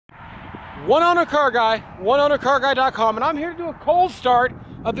One-owner car guy, oneownercarguy.com, and I'm here to do a cold start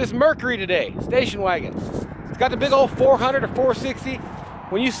of this Mercury today, station wagon. It's got the big old 400 or 460.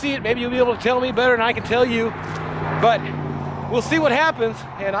 When you see it, maybe you'll be able to tell me better than I can tell you, but we'll see what happens.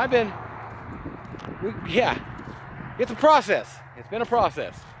 And it's a process. It's been a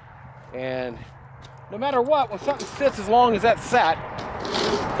process. And no matter what, when something sits as long as that sat,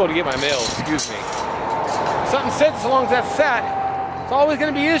 go to get my mail, excuse me. Something sits as long as that sat, it's always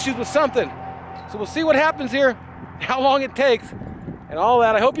going to be issues with something. So we'll see what happens here, how long it takes, and all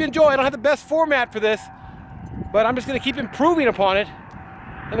that. I hope you enjoy. I don't have the best format for this, but I'm just going to keep improving upon it,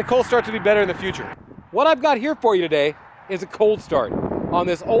 and the cold starts will be better in the future. What I've got here for you today is a cold start on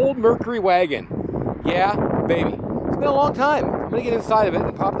this old Mercury wagon. Yeah, baby. It's been a long time. I'm going to get inside of it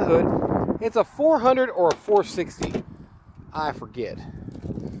and pop the hood. It's a 400 or a 460. I forget.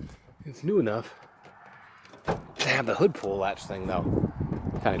 It's new enough to have the hood pull latch thing though.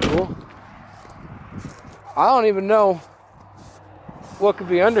 Kind of cool. I don't even know what could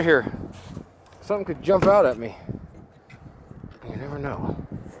be under here. Something could jump out at me. You never know.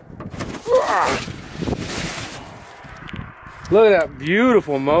 Look at that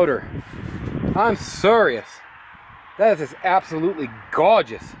beautiful motor. I'm serious. That is absolutely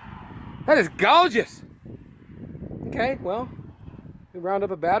gorgeous. That is gorgeous. Okay, well, we round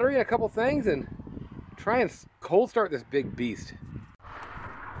up a battery and a couple things and try and cold start this big beast.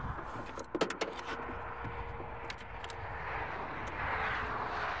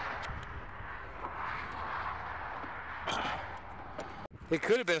 It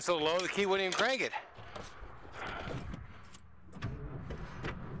could have been so low the key wouldn't even crank it.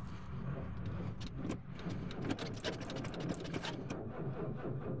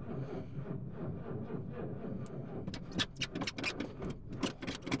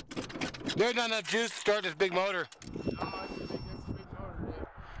 There's not enough juice to start this big motor. No, that's a big motor,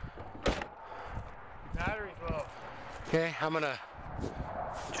 dude. Battery's low. Okay, I'm gonna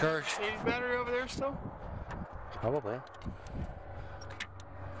charge. Mercedes battery over there still? Probably.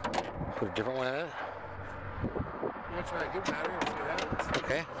 Put a different one in it. You want to try a good battery or see that?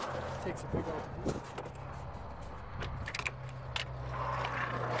 Okay. Takes a big old.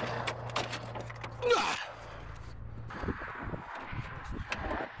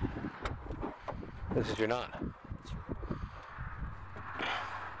 This is your knot.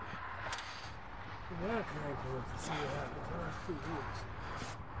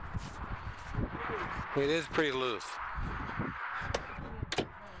 It is pretty loose.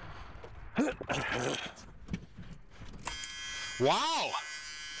 Wow!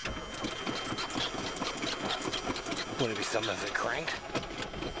 Would it be something that cranked?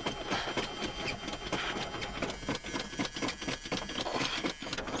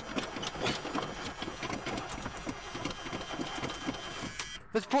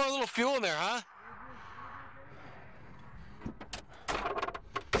 Let's pour a little fuel in there, huh?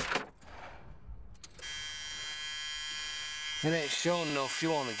 It ain't showing no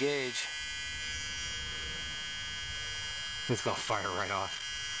fuel on the gauge. It's gonna fire right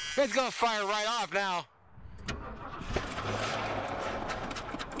off. It's gonna fire right off now.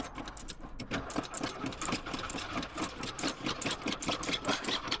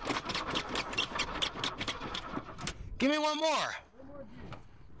 Give me one more.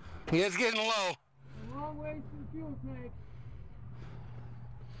 Yeah, it's getting low. A long way to the fuel tank.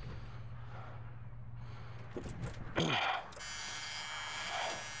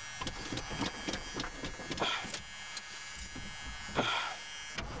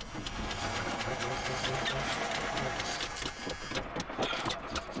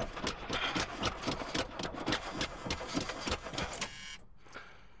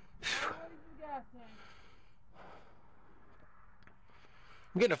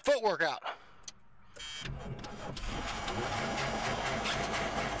 I'm getting a foot workout.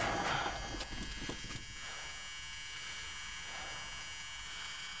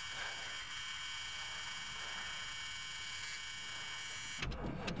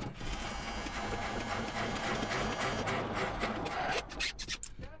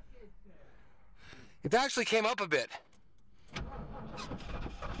 It actually came up a bit.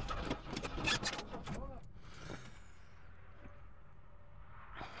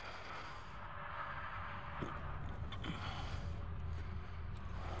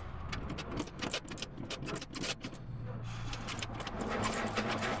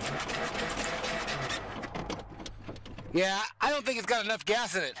 Yeah, I don't think it's got enough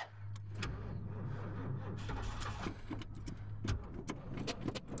gas in it.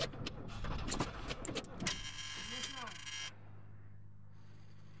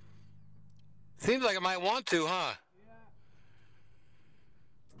 Seems like it might want to, huh?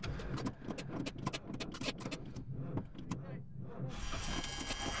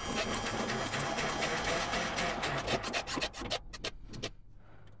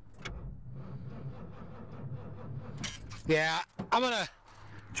 Yeah, I'm gonna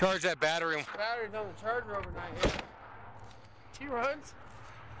charge that battery. The battery's on the charger overnight. Yeah. She runs.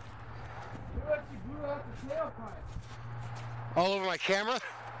 Look like she blew out the tailpipe. All over my camera?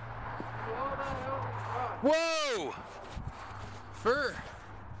 Blow that out. Whoa! Fur.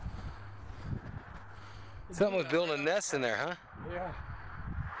 Something was building a nest in there, huh? Yeah.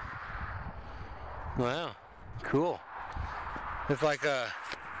 Wow. Cool. It's like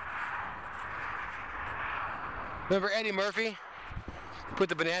remember Eddie Murphy? Put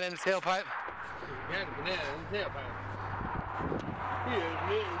the banana in the tailpipe? He had a banana in the tailpipe. He is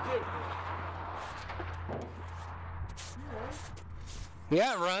really different.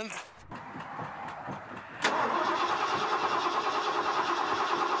 Yeah, it runs.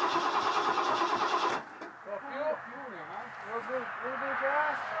 Well, fuel there, huh? Little bit of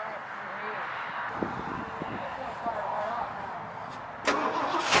gas? All right, it's gonna fire right off now.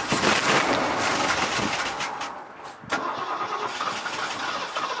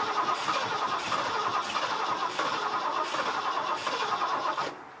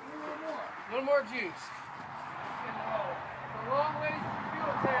 A little more juice. A long ways from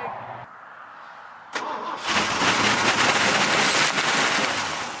fuel tank.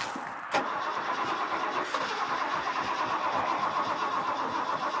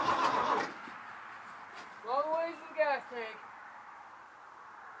 Long ways to the gas tank.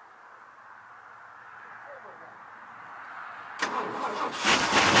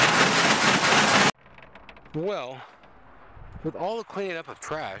 Well, with all the cleaning up of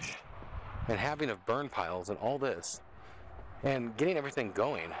trash and having of burn piles and all this and getting everything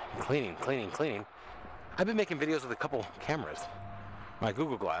going, cleaning, I've been making videos with a couple cameras. My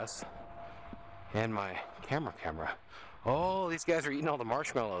Google Glass and my camera. Oh, these guys are eating all the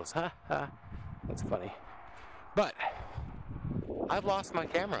marshmallows. Ha ha. That's funny. But I've lost my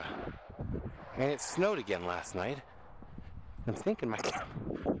camera. And it snowed again last night. I'm thinking my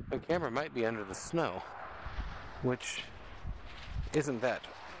camera might be under the snow, which isn't that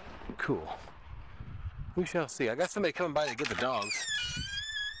cool. We shall see. I got somebody coming by to get the dogs.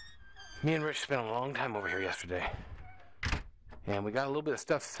 Me and Rich spent a long time over here yesterday. And we got a little bit of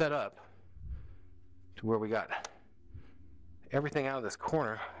stuff set up to where we got everything out of this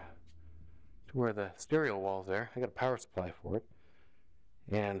corner to where the stereo wall's there. I got a power supply for it.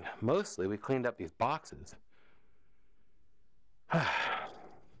 And mostly we cleaned up these boxes.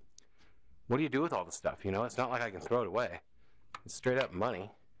 What do you do with all the stuff? You know, it's not like I can throw it away. It's straight up money.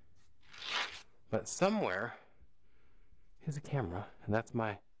 But somewhere is a camera, and that's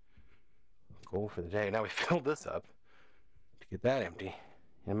my goal for the day. Now we filled this up to get that empty.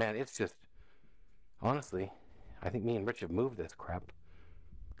 And man, it's just, honestly, I think me and Rich have moved this crap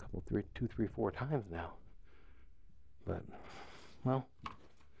a couple, two, three, 4 times now. But, well,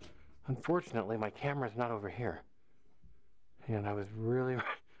 unfortunately, my camera's not over here. And I was really,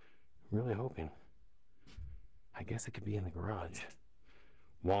 really hoping. I guess it could be in the garage.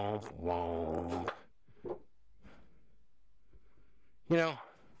 Womp, womp. You know,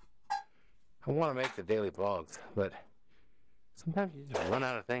 I want to make the daily vlogs, but sometimes you just run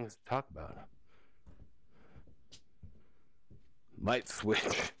out of things to talk about. Light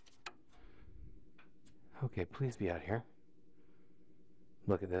switch. Okay, please be out here.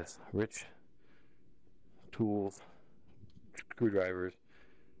 Look at this. Rich tools, screwdrivers,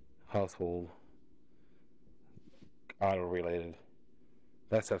 household, auto related.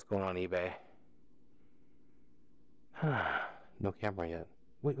 That stuff's going on eBay. No camera yet.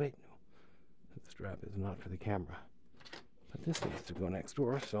 Wait, no. That strap is not for the camera. But this needs to go next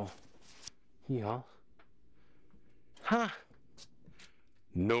door, so yeah. Huh.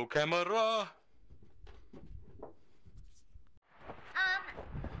 No camera.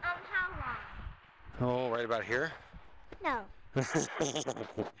 How long? Oh, right about here? No.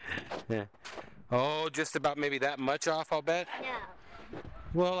 Yeah. Oh, just about maybe that much off, I'll bet? No.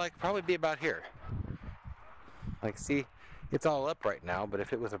 Well, like probably be about here. Like, see, it's all up right now, but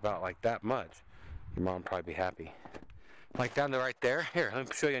if it was about like that much, your mom would probably be happy. Like down there, right there. Here, let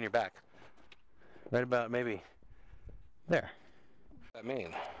me show you on your back. Right about maybe there. What does that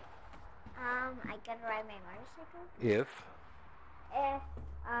mean? I can ride my motorcycle. If The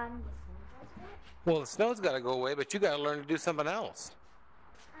snow goes away. well, the snow's got to go away, but you got to learn to do something else.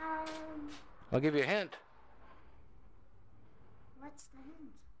 I'll give you a hint. What's the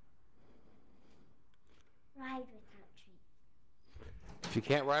hint? Ride without training. If you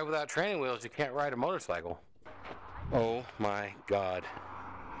can't ride without training wheels, you can't ride a motorcycle. Oh my God.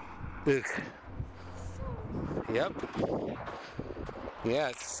 Ugh. Yep. Yeah,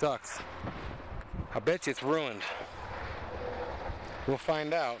 it sucks. I bet you it's ruined. We'll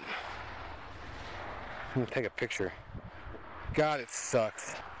find out. I'm gonna take a picture. God, it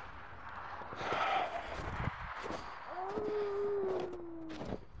sucks.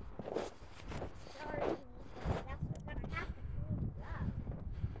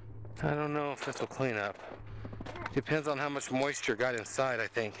 I don't know if this will clean up. Depends on how much moisture got inside, I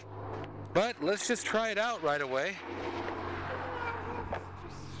think. But let's just try it out right away.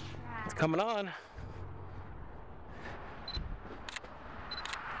 It's coming on.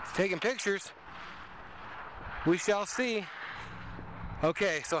 It's taking pictures. We shall see.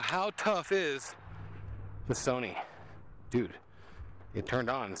 Okay, so how tough is the Sony? Dude, it turned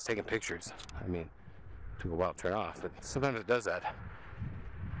on, it's taking pictures. I mean, it took a while to turn off, but sometimes it does that.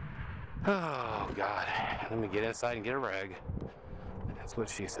 Oh, God. Let me get inside and get a rag. That's what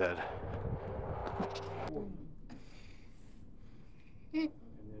she said. And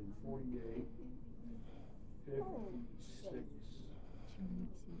then 48, 56,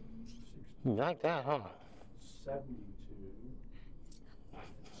 You like that, huh? 72.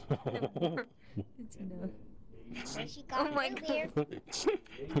 It's enough. She got Oh my real weird. God.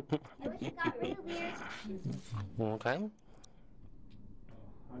 She got real weird. Okay.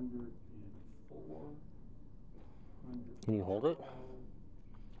 104. Can you hold it? 112.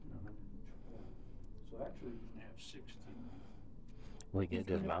 So actually, you can have 16. Will he get it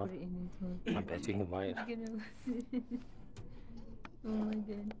to his mouth? Put it in his mouth. I bet you he might. You know. Oh my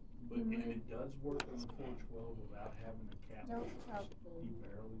God. But and it does work on the 412 without having a cap. No He trouble.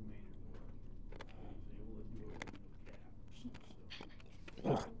 barely made it work. He was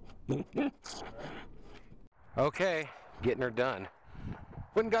able to do it with no caps. Okay, getting her done.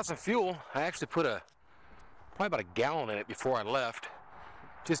 Went and got some fuel. I actually put probably about a gallon in it before I left.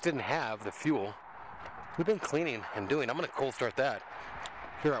 Just didn't have the fuel. We've been cleaning and doing. I'm gonna cold start that.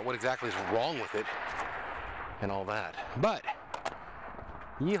 Figure out what exactly is wrong with it and all that. But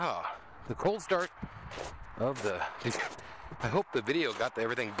yeehaw, the cold start of the. I hope the video got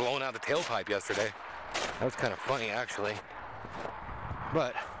everything blown out of the tailpipe yesterday. That was kind of funny actually.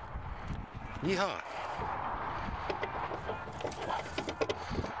 But yeehaw.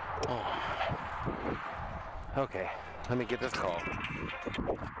 Oh. Okay, let me get this call.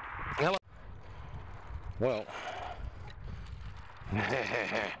 Hello. Well,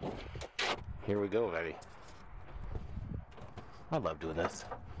 here we go, baby. I love doing this.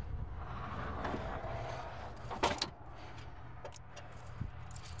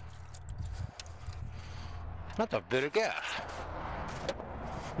 That's a bit of gas.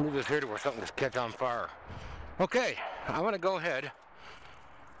 Leave this here to where something just catch on fire. Okay, I'm gonna go ahead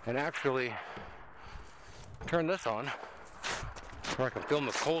and actually turn this on so I can film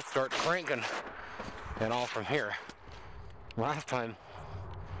the cold start cranking and all from here. Last time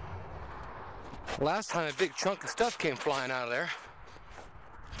a big chunk of stuff came flying out of there,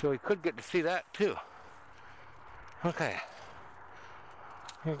 so we could get to see that too. Okay,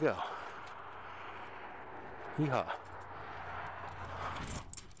 here we go. Yeehaw.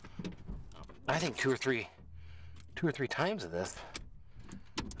 I think two or three times of this,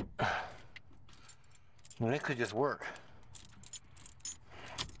 and it could just work.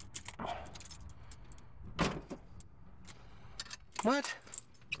 What?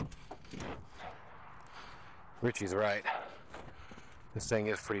 Richie's right. This thing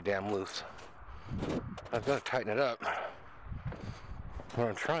is pretty damn loose. I was gonna tighten it up, but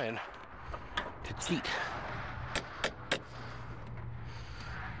I'm trying to cheat.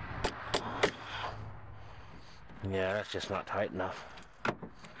 Yeah, that's just not tight enough.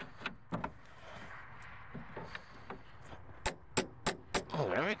 Oh,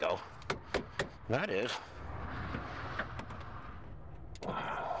 there we go. That is.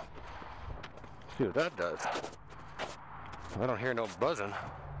 See what that does. I don't hear no buzzing.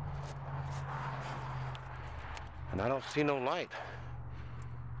 And I don't see no light.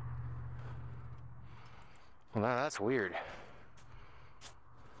 Well, now that's weird.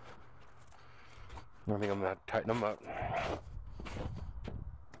 I think I'm gonna have to tighten them up.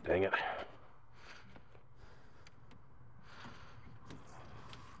 Dang it.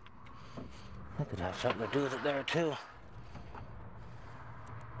 That could have something to do with it there too.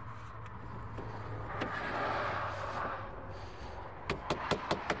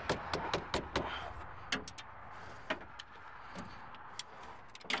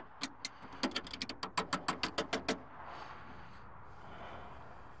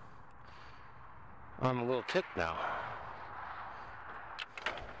 I'm a little ticked now.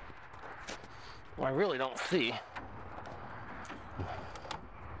 Well, I really don't see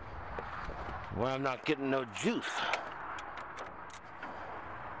why I'm not getting no juice.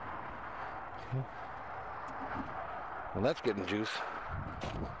 Okay. Well, that's getting juice.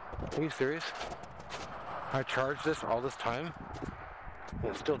 Are you serious? I charged this all this time and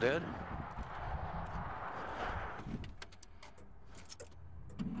it's still dead?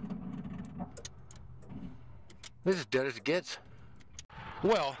 This is dead as it gets.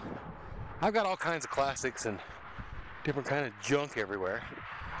 Well, I've got all kinds of classics and different kind of junk everywhere.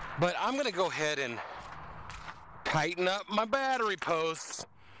 But I'm gonna go ahead and tighten up my battery posts.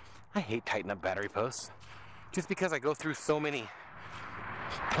 I hate tightening up battery posts. Just because I go through so many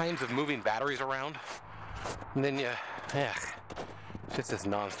times of moving batteries around. And then it's just this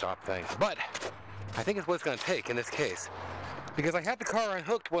non-stop thing. But I think it's what it's gonna take in this case. Because I had the car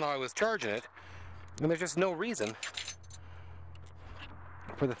unhooked when I was charging it. And there's just no reason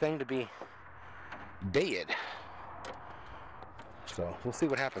for the thing to be dead. So we'll see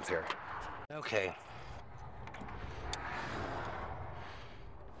what happens here. Okay.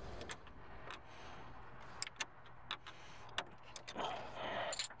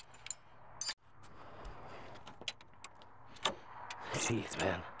 Jeez,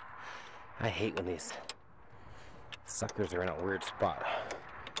 man. I hate when these suckers are in a weird spot.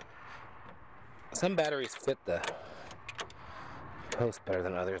 Some batteries fit the post better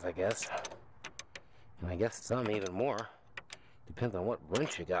than others, I guess. And I guess some even more. Depends on what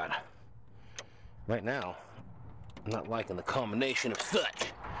wrench you got. Right now, I'm not liking the combination of such.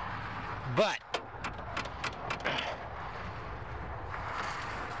 But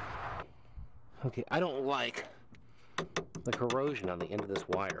okay, I don't like the corrosion on the end of this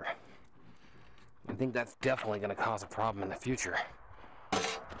wire. I think that's definitely going to cause a problem in the future.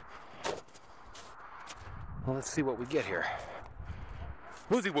 Well, let's see what we get here.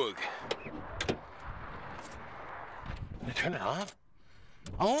 Woozy woog. Did I turn it off?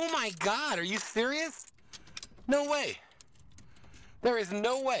 Oh my God, are you serious? No way. There is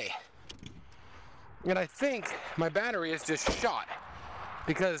no way. And I think my battery is just shot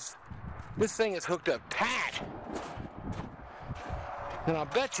because this thing is hooked up tight. And I'll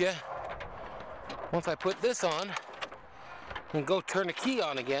bet you, once I put this on and go turn the key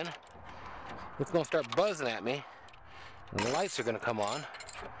on again, it's gonna start buzzing at me and the lights are gonna come on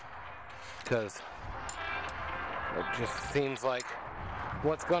because it just seems like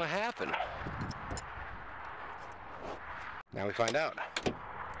what's gonna happen. Now we find out.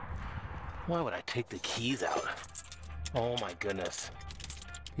 Why would I take the keys out? Oh my goodness.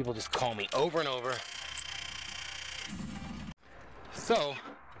 People just call me over and over. So,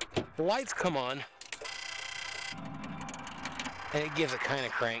 the lights come on and it gives a kind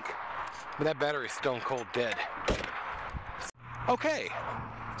of crank, but that battery's stone cold dead. Okay,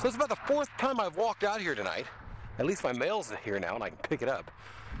 so it's about the 4th time I've walked out here tonight. At least my mail's here now and I can pick it up.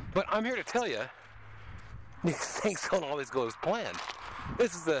 But I'm here to tell you, these things don't always go as planned.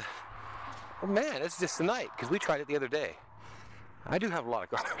 This is man, it's just tonight, because we tried it the other day. I do have a lot of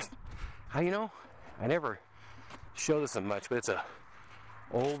cars. You know, I never show this much, but it's a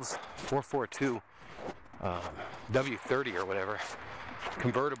Olds 442 W30 or whatever,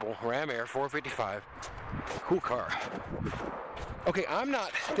 convertible Ram Air 455. Cool car. Okay, I'm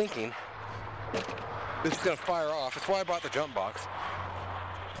not thinking this is gonna fire off. That's why I bought the jump box.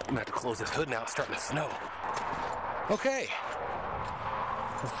 I'm gonna have to close this hood now. It's starting to snow. Okay,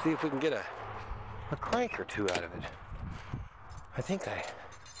 let's see if we can get a crank or two out of it. I think I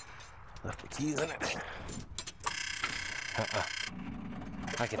left the keys in it.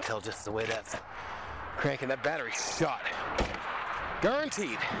 I can tell just the way that's cranking. That battery's shot.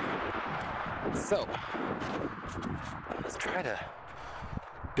 Guaranteed. So, let's try to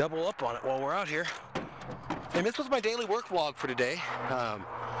double up on it while we're out here. And this was my daily work vlog for today. I'm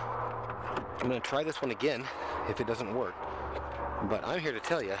going to try this one again if it doesn't work. But I'm here to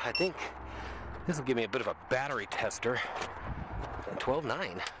tell you, I think this will give me a bit of a battery tester.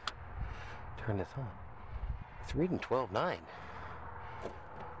 12.9. Turn this on. It's reading 12.9.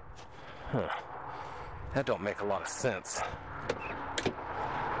 Huh. That don't make a lot of sense.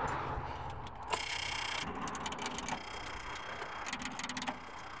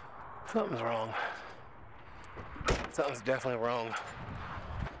 Something's wrong. Something's definitely wrong.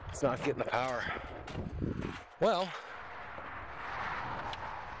 It's not getting the power. Well,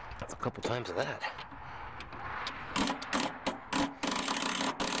 that's a couple times of that.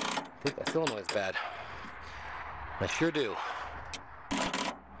 I think that solenoid's bad. I sure do.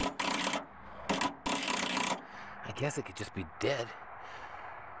 I guess it could just be dead.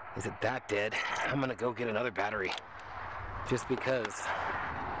 Is it that dead? I'm gonna go get another battery. Just because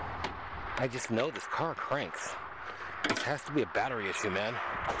I just know this car cranks. This has to be a battery issue, man.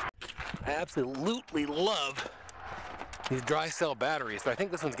 I absolutely love these dry cell batteries, but I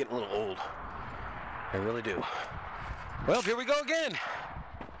think this one's getting a little old. I really do. Well, here we go again.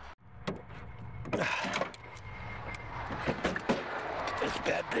 this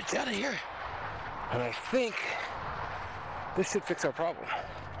bad bitch out of here. And I think this should fix our problem.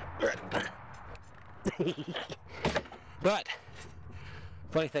 But,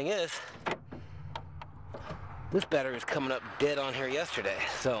 funny thing is, this battery was coming up dead on here yesterday.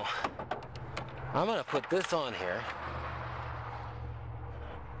 So, I'm gonna put this on here.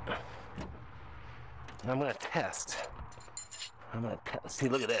 I'm gonna test. See,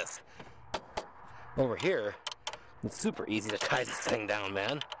 look at this. Over here, it's super easy to tie this thing down,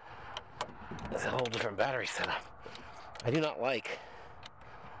 man. It's a whole different battery setup. I do not like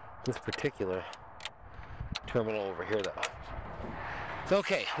this particular terminal over here, though. It's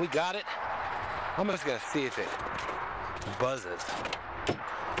okay, we got it. I'm just gonna see if it buzzes.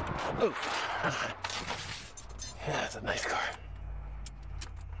 Oof. Yeah, it's a nice car.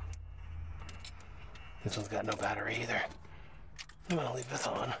 This one's got no battery either. I'm gonna leave this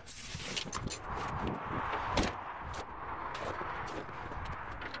on.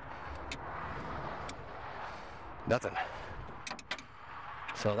 Nothing.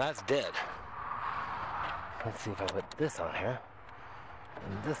 So that's dead. Let's see if I put this on here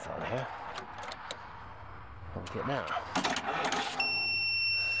and this on here. What do we get now?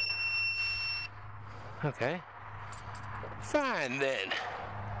 Okay. Fine then.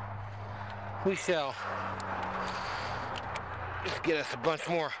 We shall just get us a bunch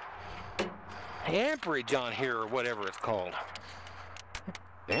more amperage on here, or whatever it's called.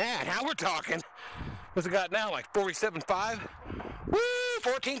 Yeah, now we're talking. What's it got now? Like 47.5? Woo!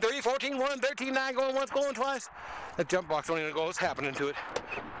 14.30, 14.1, 13.9 going once, going twice. That jump box don't even go. What's happening to it?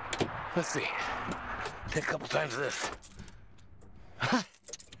 Let's see. Take a couple times of this.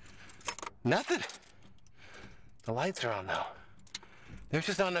 Nothing. The lights are on though. There's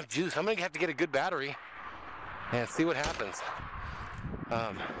just not enough juice. I'm gonna have to get a good battery and see what happens.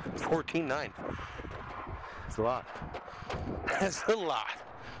 14.9. It's a lot. That's a lot.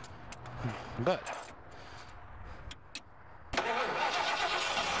 But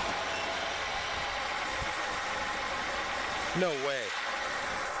no way.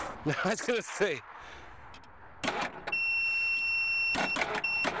 I was gonna say.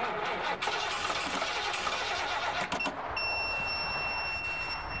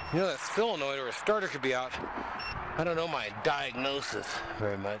 You know, that solenoid or a starter could be out. I don't know my diagnosis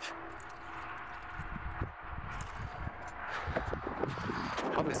very much.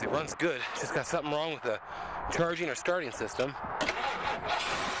 Obviously runs good. Just got something wrong with the charging or starting system.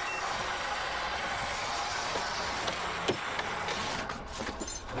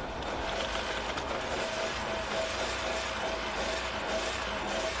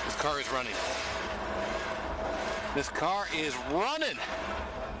 This car is running. This car is running.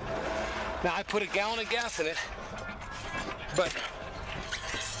 Now I put a gallon of gas in it, but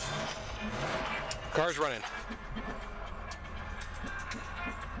car's running.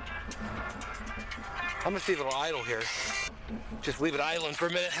 I'm gonna see if it'll idle here. Just leave it idling for a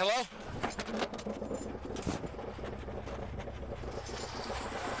minute. Hello?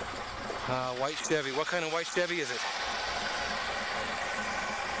 White Chevy. What kind of white Chevy is it?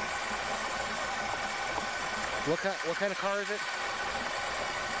 What kind of car is it?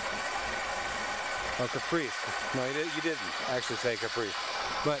 Oh, Caprice. No, you didn't actually say Caprice.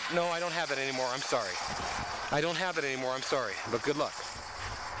 But no, I don't have it anymore. I'm sorry. I don't have it anymore. I'm sorry. But good luck.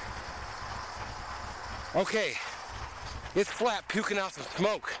 Okay. It's flat, puking out some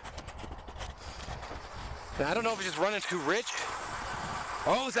smoke. Now, I don't know if it's just running too rich.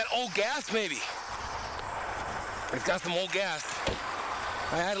 Oh, is that old gas maybe? It's got some old gas.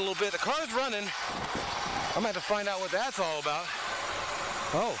 I had a little bit. The car's running. I'm gonna have to find out what that's all about.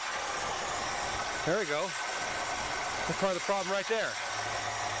 Oh. There we go. That's part of the problem right there.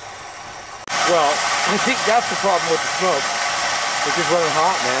 Well, I think that's the problem with the smoke. It's just running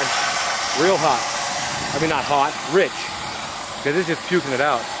hot, man. Real hot. I mean, not hot, rich. Because it's just puking it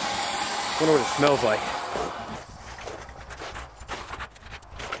out. I wonder what it smells like.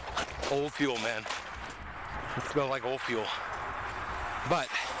 Old fuel, man. It smells like old fuel. But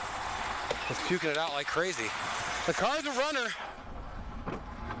it's puking it out like crazy. The car's a runner.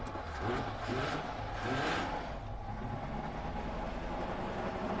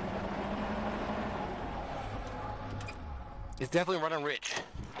 It's definitely running rich.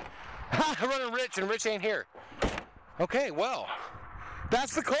 Running rich and Rich ain't here. Okay, well,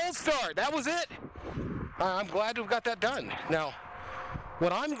 that's the cold start. That was it. I'm glad to have got that done. Now,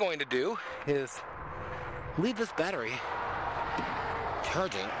 what I'm going to do is leave this battery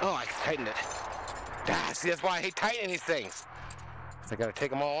charging. Oh, I tightened it. See, that's why I hate tightening these things. I gotta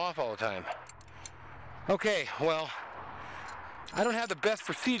take them all off all the time. Okay, well, I don't have the best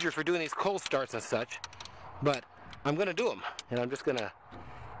procedure for doing these cold starts and such, but I'm gonna do them, and I'm just gonna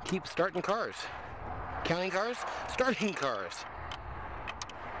keep starting cars. Counting cars, starting cars.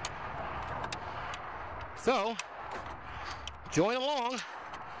 So, join along,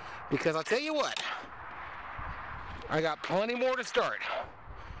 because I'll tell you what, I got plenty more to start.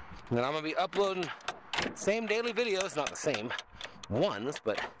 And I'm gonna be uploading same daily videos, not the same ones,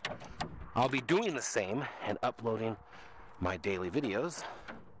 but I'll be doing the same and uploading my daily videos.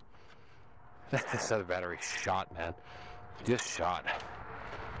 This other battery shot, man. Just shot.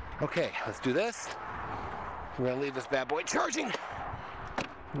 Okay, let's do this. We're gonna leave this bad boy charging.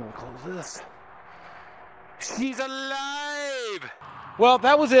 I'm gonna close this. She's alive! Well,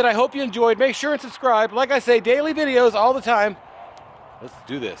 that was it. I hope you enjoyed. Make sure and subscribe. Like I say, daily videos all the time. Let's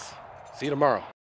do this. See you tomorrow.